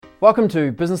Welcome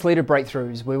to Business Leader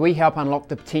Breakthroughs, where we help unlock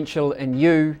the potential in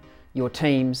you, your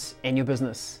teams, and your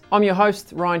business. I'm your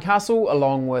host, Ryan Castle,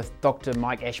 along with Dr.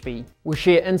 Mike Ashby. We'll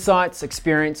share insights,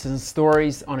 experiences, and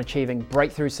stories on achieving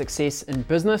breakthrough success in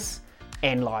business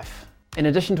and life. In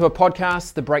addition to a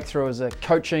podcast, The Breakthrough is a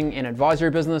coaching and advisory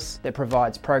business that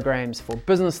provides programs for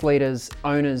business leaders,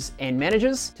 owners, and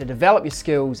managers to develop your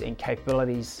skills and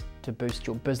capabilities to boost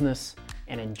your business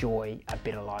and enjoy a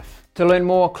better life. To learn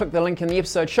more, click the link in the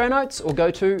episode show notes or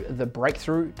go to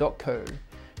thebreakthrough.co.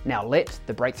 Now let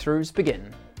the breakthroughs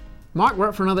begin. Mike, we're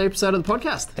up for another episode of the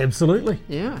podcast. Absolutely.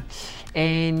 Yeah.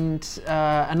 And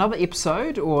another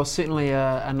episode, or certainly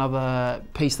another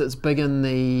piece that's big in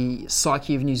the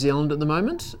psyche of New Zealand at the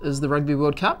moment, is the Rugby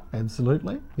World Cup.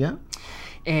 Absolutely, yeah.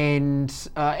 And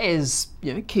as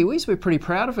Kiwis, we're pretty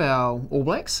proud of our All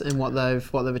Blacks and what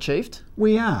they've achieved.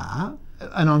 We are,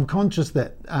 and I'm conscious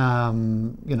that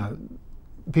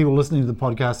people listening to the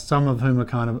podcast, some of whom are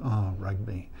kind of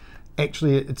rugby.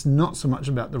 Actually, it's not so much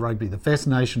about the rugby. The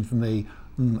fascination for me,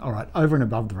 all right, over and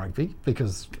above the rugby,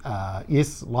 because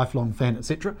yes, lifelong fan,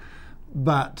 etc.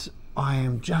 But I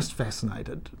am just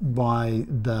fascinated by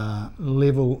the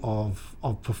level of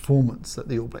performance that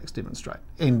the All Blacks demonstrate.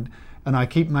 And I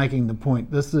keep making the point,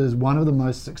 this is one of the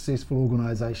most successful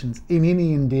organisations in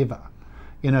any endeavour.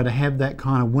 To have that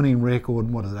kind of winning record,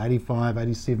 85,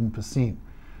 87%,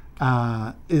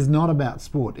 is not about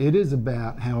sport. It is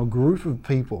about how a group of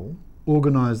people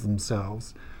organise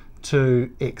themselves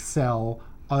to excel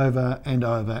over and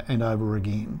over and over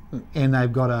again. And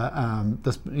they've got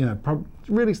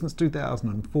really since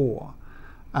 2004,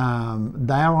 they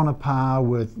are on a par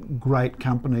with great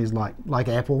companies like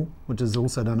Apple, which has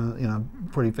also done a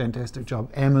pretty fantastic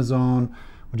job. Amazon,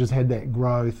 which has had that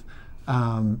growth.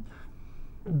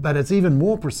 But it's even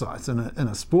more precise in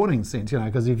a sporting sense,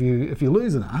 because if you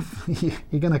lose enough,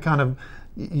 you're going to kind of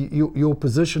your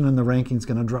position in the rankings is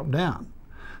going to drop down.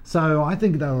 So I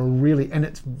think they were really, and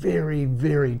it's very,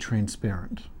 very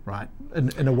transparent, right?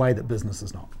 In a way that business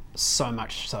is not. So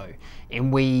much so,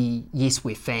 and we're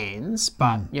fans,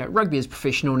 but rugby is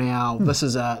professional now. This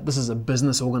is a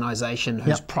business organisation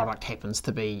whose product happens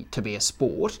to be a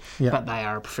sport, but they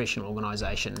are a professional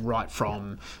organisation, right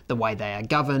from the way they are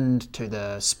governed to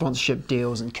the sponsorship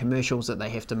deals and commercials that they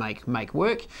have to make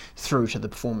work, through to the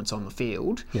performance on the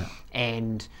field.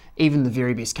 And even the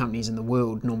very best companies in the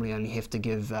world normally only have to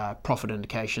give profit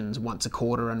indications once a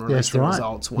quarter and release the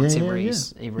results once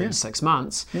every 6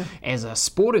 months. As a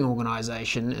sporting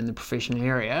organisation in the professional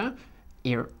era,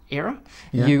 you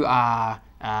are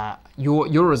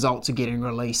your results are getting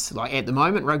released. Like at the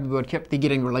moment, Rugby World Cup, they're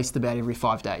getting released about every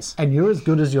 5 days. And you're as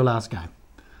good as your last game.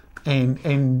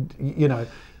 And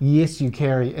yes, you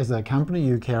carry, as a company,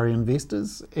 you carry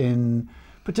investors in.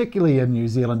 Particularly in New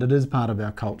Zealand, it is part of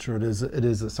our culture. It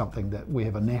is something that we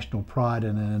have a national pride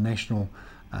in and a national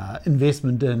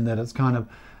investment in, that it's kind of,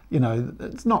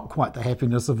 it's not quite the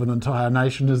happiness of an entire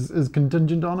nation is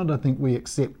contingent on it. I think we're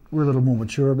a little more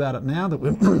mature about it now that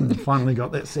we've finally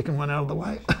got that second one out of the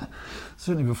way.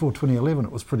 Certainly before 2011,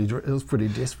 it was pretty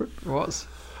desperate. It was.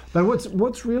 But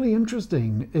what's really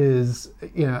interesting is,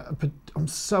 I'm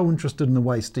so interested in the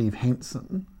way Steve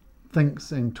Hansen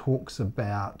thinks and talks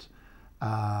about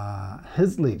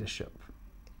his leadership,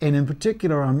 and in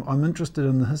particular I'm interested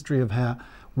in the history of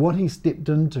what he stepped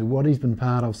into, what he's been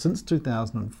part of since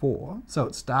 2004. So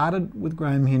it started with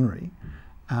Graham Henry.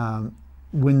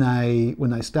 When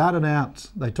they started out,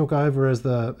 they took over as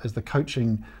the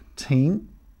coaching team,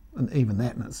 and even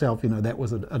that in itself, that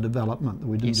was a development.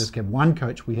 We didn't just have one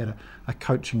coach; we had a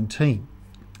coaching team.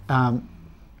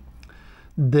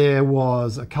 There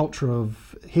was a culture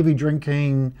of heavy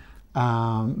drinking.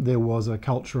 There was a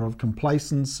culture of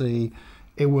complacency.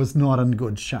 It was not in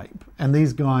good shape. And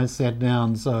these guys sat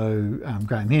down, so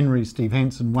Graham Henry, Steve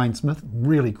Hansen, Wayne Smith,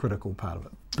 really critical part of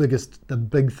it. The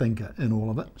big thinker in all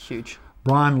of it. Huge.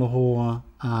 Brian Lahore,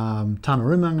 Tana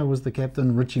Umaga was the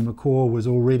captain, Richie McCaw was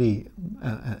already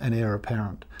an heir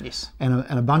apparent. Yes. And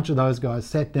a bunch of those guys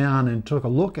sat down and took a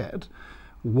look at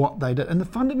what they did. And the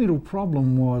fundamental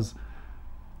problem was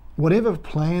whatever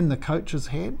plan the coaches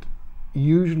had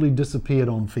usually disappeared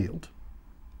on field,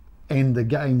 and the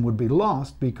game would be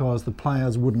lost because the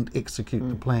players wouldn't execute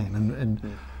the plan,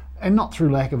 and not through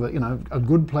lack of a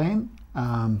good plan.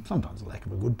 Sometimes a lack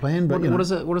of a good plan, but what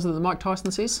is it that Mike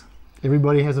Tyson says?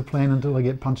 Everybody has a plan until they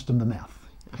get punched in the mouth,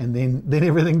 and then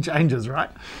everything changes,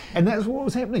 right? And that's what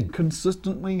was happening,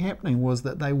 consistently happening, was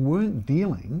that they weren't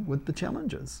dealing with the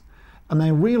challenges, and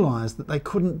they realised that they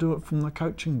couldn't do it from the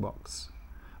coaching box,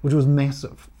 which was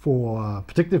massive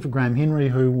particularly for Graham Henry,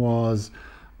 who was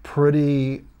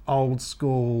pretty old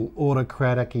school,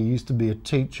 autocratic. He used to be a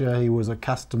teacher. He was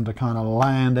accustomed to kind of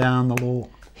laying down the law.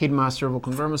 Headmaster of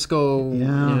Auckland Grammar School,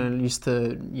 used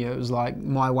to, it was like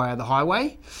my way or the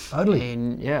highway. Totally.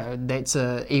 And that's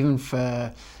even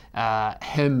for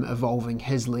him evolving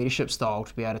his leadership style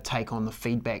to be able to take on the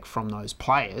feedback from those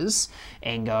players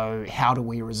and go, how do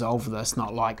we resolve this?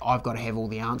 Not like, I've got to have all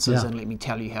the answers and let me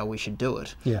tell you how we should do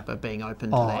it. Yeah. But being open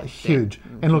to that. Huge.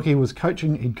 And look,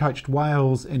 he'd coached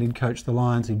Wales and he'd coached the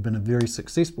Lions. He'd been a very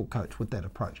successful coach with that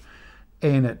approach.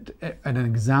 And an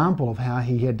example of how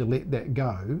he had to let that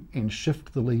go and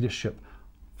shift the leadership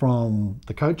from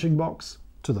the coaching box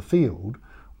to the field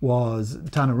was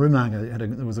Tana Rumanga.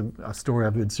 There was a story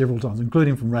I've heard several times,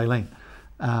 including from Raylene,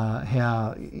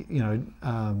 how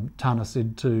Tana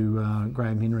said to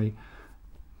Graham Henry,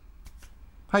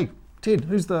 "Hey Ted,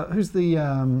 who's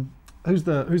the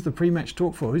pre-match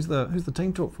talk for? Who's the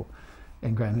team talk for?"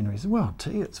 And Graham Henry said, "Well,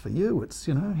 T, it's for you. It's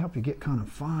help you get kind of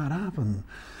fired up and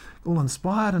all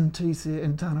inspired." And T said,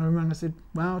 and Tana Rumanga said,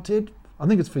 "Well, Ted, I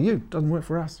think it's for you. It doesn't work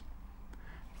for us."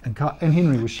 And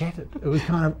Henry was shattered. It was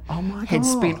kind of, oh my God. Had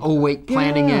spent all week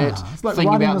planning it, like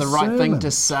thinking about the right sermon. thing to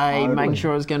say, Totally. making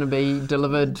sure it was going to be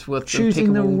delivered with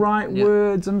choosing the impeccable, right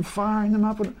words and firing them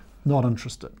up. And not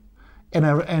interested.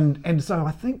 And so I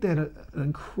think that an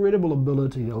incredible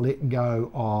ability to let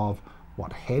go of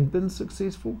what had been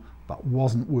successful but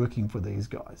wasn't working for these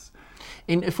guys.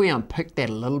 And if we unpick that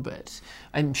a little bit,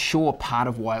 I'm sure part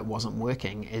of why it wasn't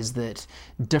working is that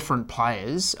different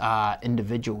players are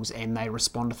individuals and they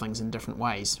respond to things in different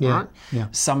ways, right? Yeah.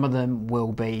 Some of them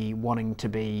will be wanting to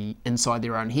be inside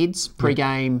their own heads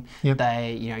pre-game. Yep.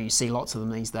 They, you see lots of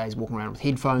them these days walking around with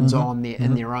headphones on, they're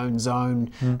in their own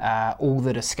zone. All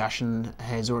the discussion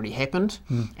has already happened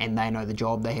and they know the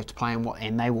job they have to play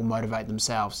and they will motivate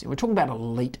themselves. We're talking about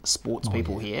elite sports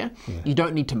people here. Yeah. You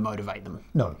don't need to motivate them.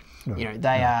 No.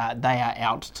 They are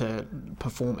out to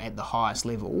perform at the highest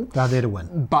level. They're there to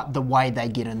win. But the way they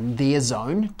get in their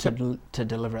zone to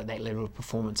deliver at that level of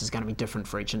performance is going to be different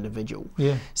for each individual.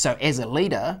 Yeah. So as a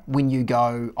leader, when you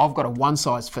go, I've got a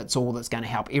one-size-fits-all that's going to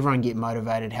help everyone get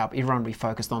motivated, help everyone be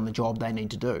focused on the job they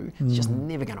need to do, it's just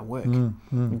never going to work.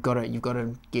 You've got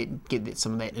to get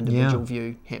some of that individual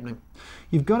view happening.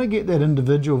 You've got to get that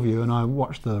individual view, and I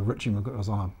watched the Richie McCaw, I was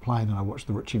on a plane and I watched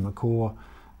the Richie McCaw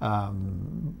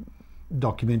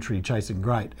documentary Chasing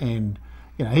Great, and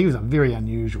he was a very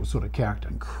unusual sort of character,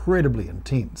 incredibly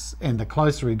intense, and the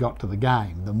closer he got to the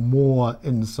game, the more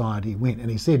inside he went.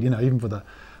 And he said, even for the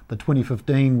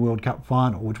 2015 World Cup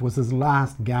final, which was his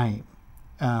last game,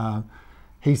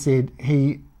 he said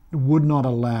he would not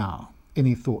allow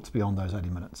any thoughts beyond those 80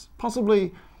 minutes.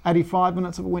 Possibly 85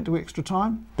 minutes if it went to extra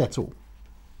time, that's all.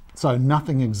 So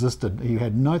nothing existed. He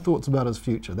had no thoughts about his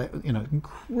future. That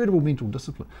incredible mental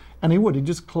discipline. And he'd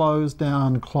just close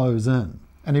down, close in.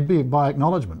 And he'd be, by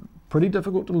acknowledgement, pretty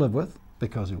difficult to live with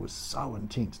because he was so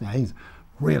intense. Now he's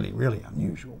really, really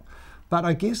unusual. But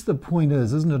I guess the point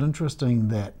is, isn't it interesting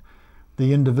that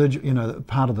the individual,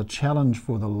 part of the challenge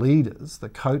for the leaders, the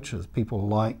coaches, people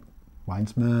like Wayne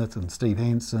Smith and Steve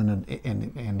Hansen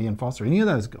and Ian Foster, any of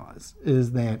those guys,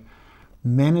 is that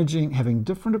having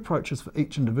different approaches for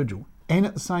each individual, and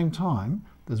at the same time,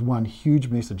 there's one huge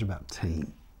message about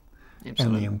team. Absolutely.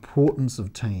 And the importance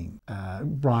of team.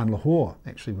 Brian Lahore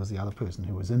actually was the other person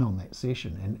who was in on that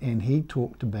session, and he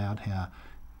talked about how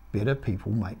better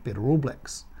people make better All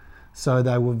Blacks. So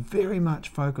they were very much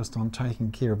focused on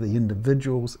taking care of the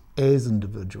individuals as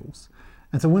individuals.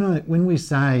 And so when we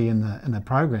say in the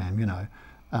program,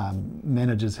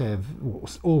 managers have,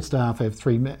 all staff have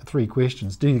three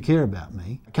questions. Do you care about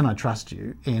me? Can I trust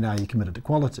you? And are you committed to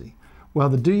quality? Well,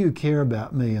 the do you care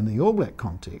about me in the All Black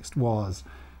context was,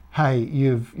 hey,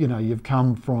 you've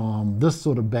come from this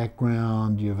sort of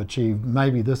background, you've achieved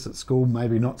maybe this at school,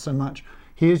 maybe not so much.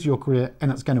 Here's your career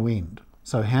and it's going to end.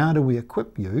 So how do we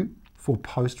equip you for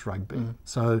post-rugby?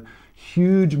 So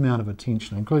huge amount of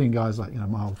attention, including guys like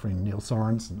my old friend Neil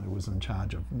Sorensen, who was in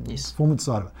charge of the performance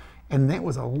side of it. And that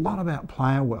was a lot about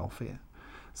player welfare.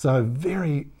 So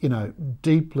very,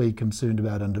 deeply concerned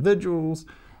about individuals,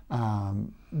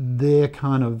 their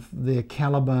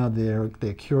caliber,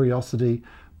 their curiosity,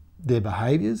 their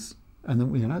behaviours, and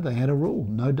then they had a rule: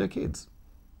 no dickheads.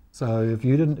 So if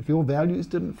your values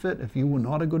didn't fit, if you were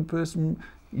not a good person,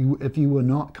 if you were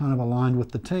not kind of aligned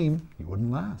with the team, you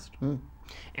wouldn't last.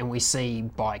 And we see,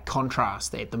 by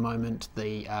contrast, that at the moment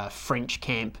the French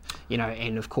camp,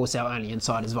 and of course our only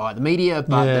insight is via the media,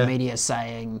 but the media is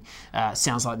saying,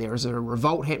 sounds like there is a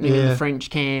revolt happening in the French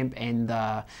camp, and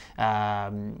the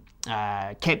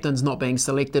captain's not being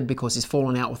selected because he's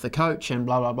fallen out with the coach, and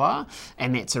blah, blah, blah.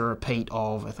 And that's a repeat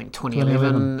of, I think,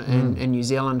 2011 in New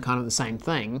Zealand, kind of the same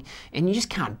thing. And you just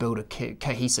can't build a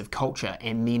cohesive culture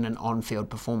and then an on-field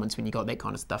performance when you got that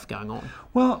kind of stuff going on.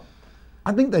 Well,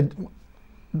 I think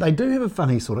they do have a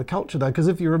funny sort of culture, though, because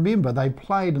if you remember, they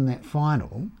played in that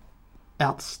final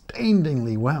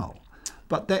outstandingly well.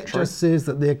 But that just says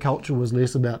that their culture was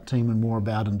less about team and more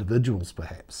about individuals,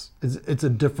 perhaps. It's a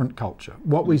different culture.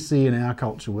 What we see in our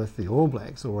culture with the All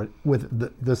Blacks, or with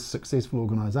this successful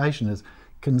organisation, is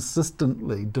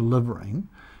consistently delivering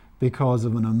because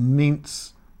of an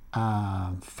immense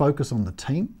focus on the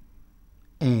team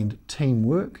and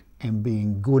teamwork and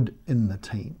being good in the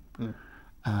team.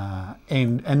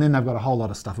 And then they've got a whole lot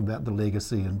of stuff about the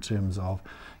legacy in terms of,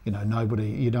 you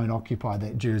don't occupy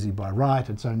that jersey by right,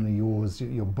 it's only yours,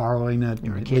 you're borrowing it,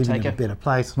 you're leaving it in a better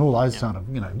place, and all those kind of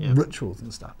rituals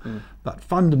and stuff. But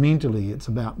fundamentally it's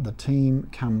about the team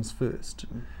comes first.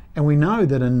 And we know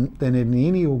that in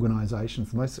any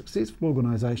organisations, the most successful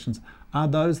organisations are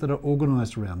those that are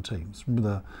organised around teams.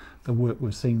 Remember the work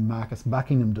we've seen Marcus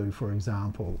Buckingham do, for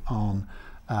example, on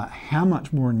how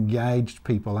much more engaged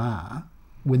people are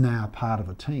when they are part of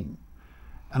a team.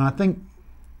 And I think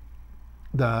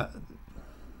the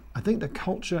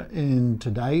culture in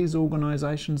today's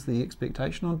organisations, the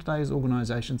expectation on today's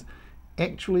organisations,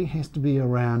 actually has to be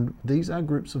around, these are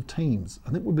groups of teams.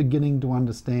 I think we're beginning to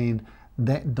understand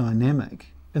that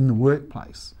dynamic in the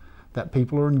workplace, that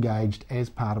people are engaged as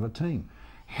part of a team.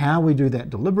 How we do that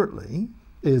deliberately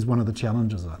is one of the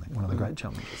challenges, I think, one of the great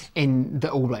challenges. And the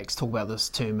All Blacks talk about this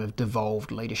term of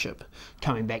devolved leadership.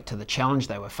 Coming back to the challenge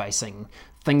they were facing,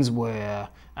 things were,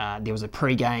 there was a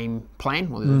pre-game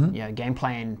plan, or a game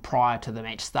plan prior to the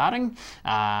match starting.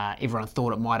 Everyone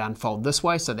thought it might unfold this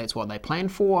way, so that's what they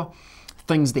planned for.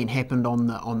 Things then happened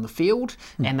on the field,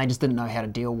 and they just didn't know how to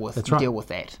deal with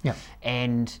that. Yeah.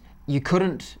 And you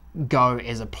couldn't go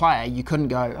as a player, you couldn't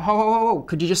go,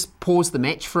 could you just pause the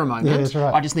match for a moment? Yeah, that's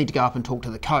right. I just need to go up and talk to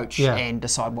the coach and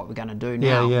decide what we're going to do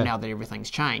now that everything's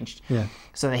changed. Yeah.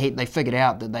 So they figured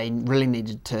out that they really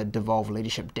needed to devolve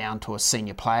leadership down to a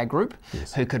senior player group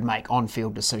who could make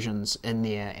on-field decisions in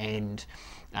there. And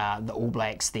the All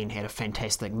Blacks then had a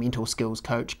fantastic mental skills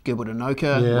coach, Gilbert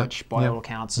Enoka, which by all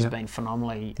accounts has been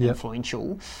phenomenally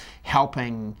influential,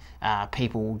 helping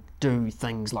people do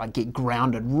things like get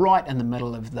grounded right in the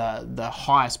middle of the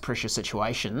highest pressure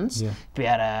situations, be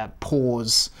able to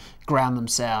pause, ground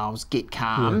themselves, get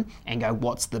calm, and go,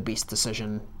 what's the best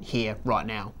decision here right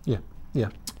now? Yeah.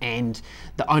 And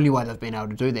the only way they've been able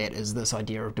to do that is this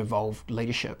idea of devolved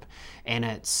leadership. And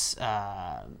it's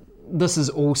this has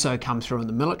also come through in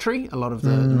the military. A lot of the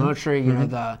military,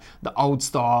 the old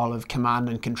style of command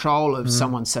and control of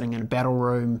someone sitting in a battle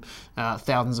room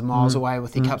thousands of miles away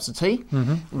with their cups of tea,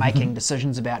 making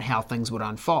decisions about how things would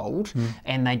unfold.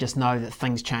 And they just know that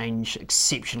things change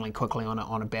exceptionally quickly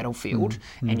on a battlefield,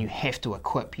 and you have to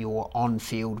equip your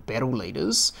on-field battle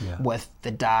leaders with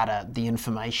the data, the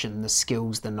information, the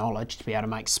skills, the knowledge to be able to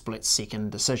make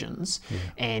split-second decisions.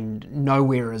 And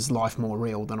nowhere is life more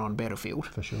real than on battlefield.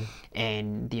 For sure.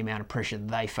 And the amount of pressure that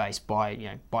they face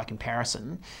by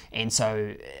comparison. And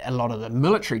so a lot of the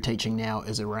military teaching now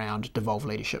is around devolved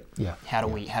leadership. How do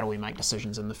we make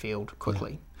decisions in the field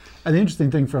quickly? And the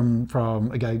interesting thing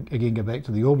from again go back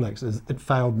to the All Blacks is it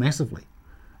failed massively.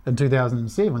 In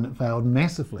 2007 it failed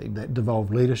massively, that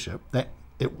devolved leadership. That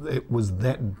it was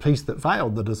that piece that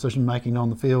failed, the decision making on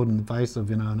the field in the face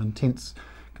of an intense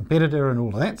competitor and all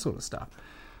of that sort of stuff.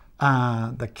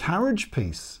 The courage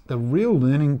piece, the real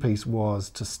learning piece, was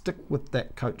to stick with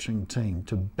that coaching team,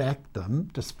 to back them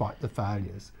despite the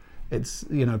failures. It's,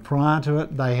 prior to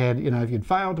it, they had, if you'd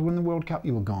failed to win the World Cup,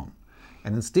 you were gone.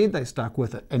 And instead they stuck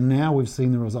with it. And now we've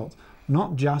seen the results,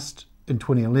 not just in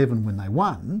 2011 when they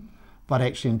won, but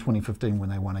actually in 2015 when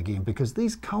they won again. Because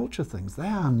these culture things, they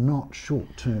are not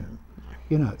short term.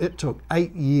 It took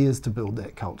 8 years to build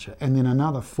that culture, and then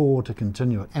another 4 to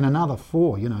continue it, and another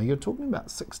 4. You're talking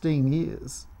about 16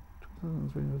 years.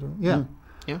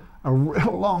 A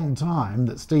real long time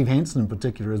that Steve Hansen in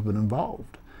particular has been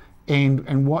involved.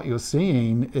 And what you're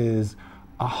seeing is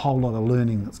a whole lot of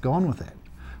learning that's gone with that.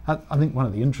 I think one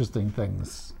of the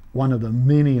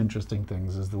many interesting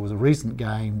things is there was a recent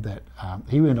game that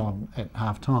he went on at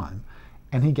half-time,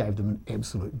 and he gave them an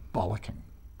absolute bollocking.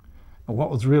 And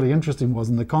what was really interesting was,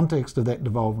 in the context of that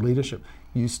devolved leadership,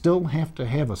 you still have to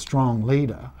have a strong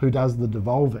leader who does the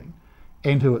devolving,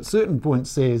 and who at certain points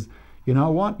says, you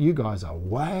know what, you guys are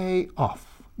way off.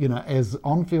 You know, as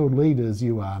on-field leaders,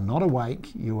 you are not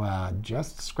awake. You are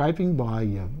just scraping by.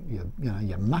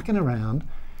 You're mucking around.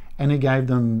 And he gave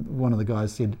them. One of the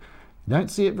guys said, "You don't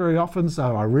see it very often,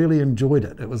 so I really enjoyed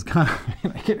it." It was kind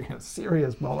of getting a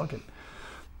serious bollocking.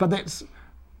 But that's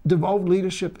devolved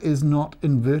leadership is not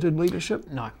inverted leadership.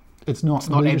 No, it's not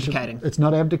abdicating. It's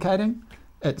not abdicating.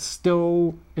 It's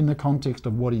still in the context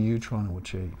of what are you trying to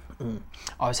achieve.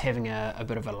 I was having a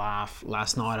bit of a laugh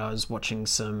last night. I was watching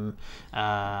some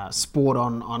sport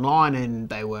online, and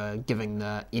they were giving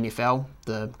the NFL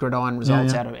the gridiron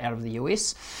results out of the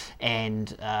US, and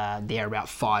they're about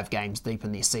 5 games deep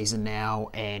in their season now,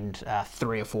 and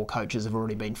 3 or 4 coaches have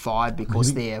already been fired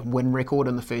because their win record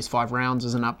in the first 5 rounds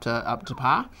isn't up to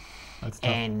par. That's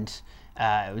tough. And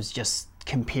it was just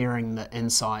comparing the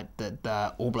insight that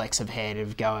the All Blacks have had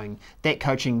of going, that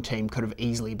coaching team could have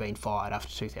easily been fired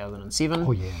after 2007.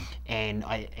 Oh, yeah. And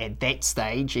at that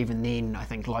stage, even then, I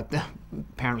think like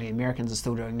apparently Americans are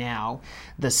still doing now,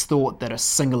 this thought that a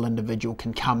single individual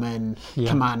can come in,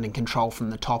 command and control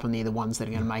from the top, and they're the ones that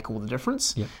are going to make all the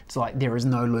difference. Yeah. It's like there is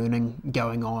no learning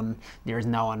going on, there is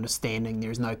no understanding,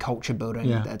 there is no culture building.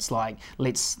 Yeah. It's like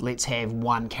let's have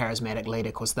one charismatic leader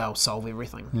because they'll solve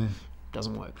everything. Yeah.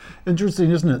 Doesn't work.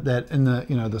 Interesting, isn't it, that in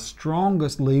the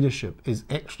strongest leadership is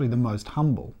actually the most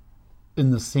humble,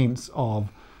 in the sense of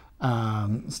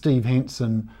Steve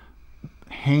Hansen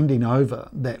handing over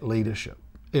that leadership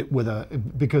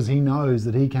because he knows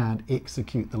that he can't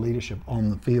execute the leadership on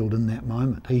the field in that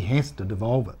moment. He has to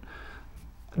devolve it.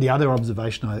 The other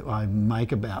observation I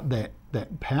make about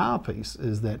that power piece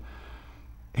is that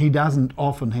he doesn't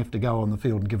often have to go on the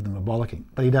field and give them a bollocking,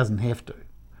 but he doesn't have to.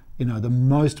 You know, the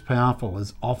most powerful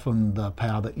is often the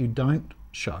power that you don't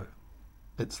show.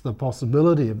 It's the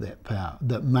possibility of that power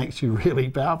that makes you really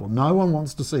powerful. No one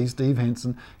wants to see Steve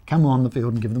Hansen come on the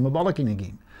field and give them a bollocking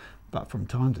again. But from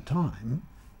time to time,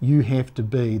 you have to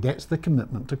that's the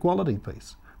commitment to quality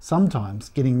piece. Sometimes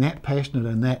getting that passionate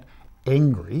and that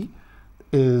angry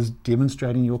is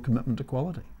demonstrating your commitment to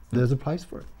quality. There's a place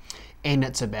for it. And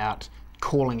it's about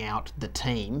calling out the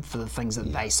team for the things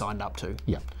that they signed up to.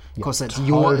 Yeah. Because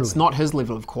it's not his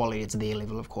level of quality, it's their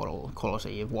level of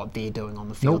quality of what they're doing on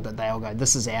the field, that they all go,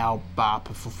 this is our bar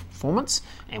performance,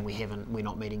 and we're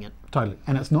not meeting it. Totally.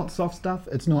 And it's not soft stuff,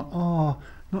 it's not,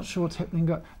 not sure what's happening.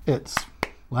 It's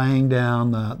laying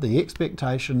down the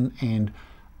expectation, and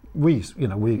we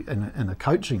in a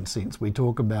coaching sense, we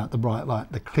talk about the bright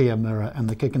light, the clear mirror, and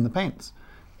the kick in the pants.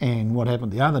 And what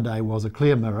happened the other day was a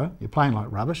clear mirror. You're playing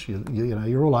like rubbish,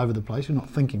 you're all over the place, you're not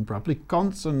thinking properly,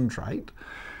 concentrate.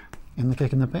 And the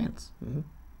kick in the pants.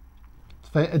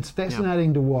 Mm-hmm. It's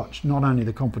fascinating to watch not only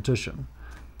the competition,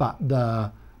 but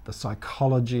the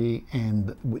psychology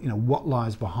and what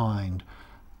lies behind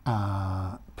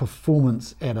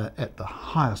performance at the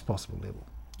highest possible level.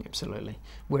 Absolutely,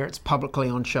 where it's publicly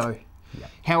on show. Yeah.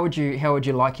 How would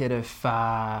you like it if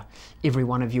every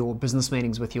one of your business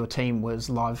meetings with your team was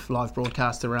live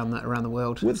broadcast around the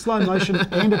world with slow motion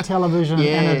and a television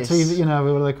and a TV?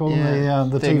 What do they call them?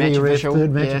 The third TV match ref, official.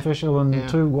 Third match official, and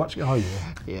 2 watch. Oh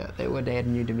yeah. Yeah, that would add a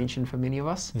new dimension for many of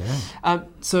us. Yeah.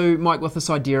 So, Mike, with this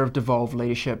idea of devolved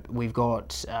leadership, we've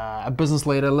got a business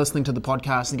leader listening to the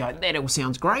podcast and going, "That all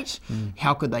sounds great."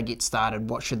 How could they get started?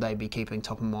 What should they be keeping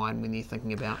top of mind when they're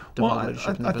thinking about devolved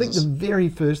leadership in the business? I think the very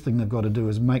first thing they've got to do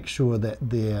is make sure that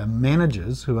their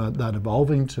managers, who they're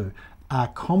devolving to, are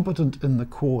competent in the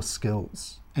core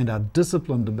skills and are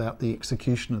disciplined about the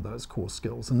execution of those core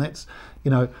skills. And that's,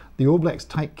 the All Blacks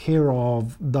take care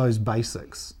of those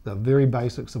basics, the very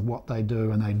basics of what they do,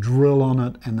 and they drill on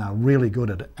it, and they're really good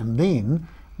at it. And then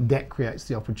that creates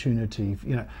the opportunity,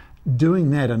 doing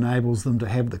that enables them to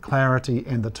have the clarity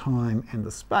and the time and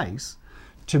the space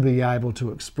to be able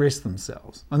to express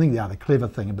themselves. I think the other clever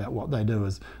thing about what they do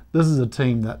is this is a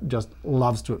team that just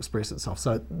loves to express itself.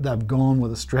 So they've gone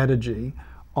with a strategy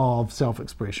of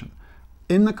self-expression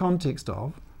in the context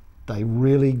of they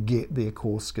really get their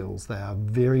core skills. They are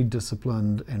very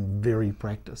disciplined and very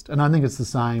practiced. And I think it's the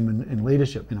same in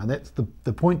leadership. That's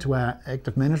the point to our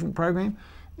active management program,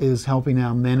 is helping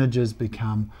our managers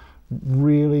become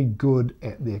really good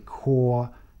at their core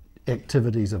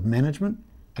activities of management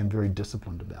and very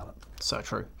disciplined about it. So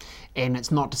true. And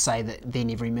it's not to say that then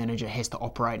every manager has to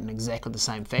operate in exactly the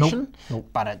same fashion,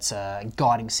 but it's a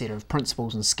guiding set of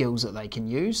principles and skills that they can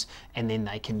use, and then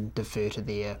they can defer to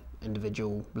their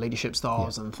individual leadership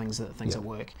styles and things that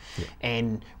work. Yeah.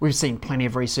 And we've seen plenty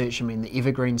of research. The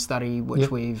Evergreen study,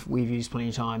 which we've used plenty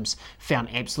of times, found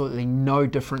absolutely no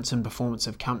difference in performance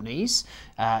of companies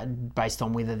based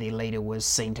on whether their leader was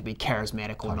seen to be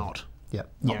charismatic or not. Yeah,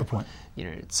 not the point.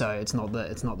 So it's not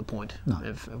the point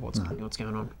of what's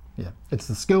going on. Yeah, it's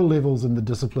the skill levels and the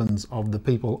disciplines of the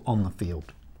people on the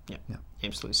field. Yeah,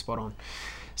 absolutely spot on.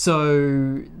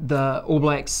 So the All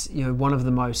Blacks, one of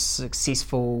the most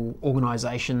successful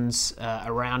organisations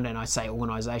around, and I say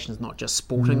organisations, not just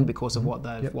sporting, because of what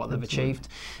they've achieved.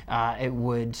 It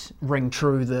would ring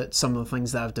true that some of the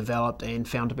things they've developed and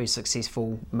found to be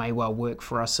successful may well work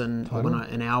for us in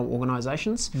our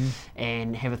organisations.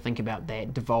 And have a think about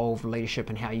that devolved leadership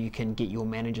and how you can get your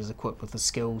managers equipped with the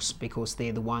skills, because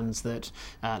they're the ones that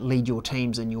lead your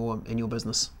teams in your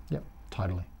business. Yep.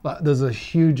 Totally. But there's a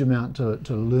huge amount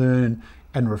to learn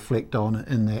and reflect on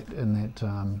in that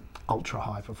ultra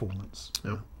high performance.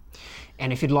 Yeah.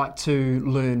 And if you'd like to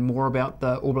learn more about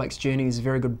the All Blacks journey, there's a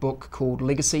very good book called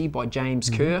Legacy by James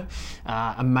Kerr.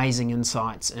 Amazing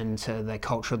insights into the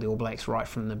culture of the All Blacks right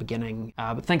from the beginning.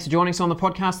 But thanks for joining us on the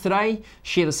podcast today.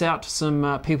 Share this out to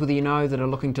some people that you know that are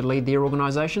looking to lead their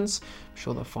organisations. I'm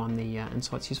sure they'll find the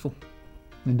insights useful.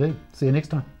 Indeed. See you next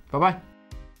time. Bye-bye.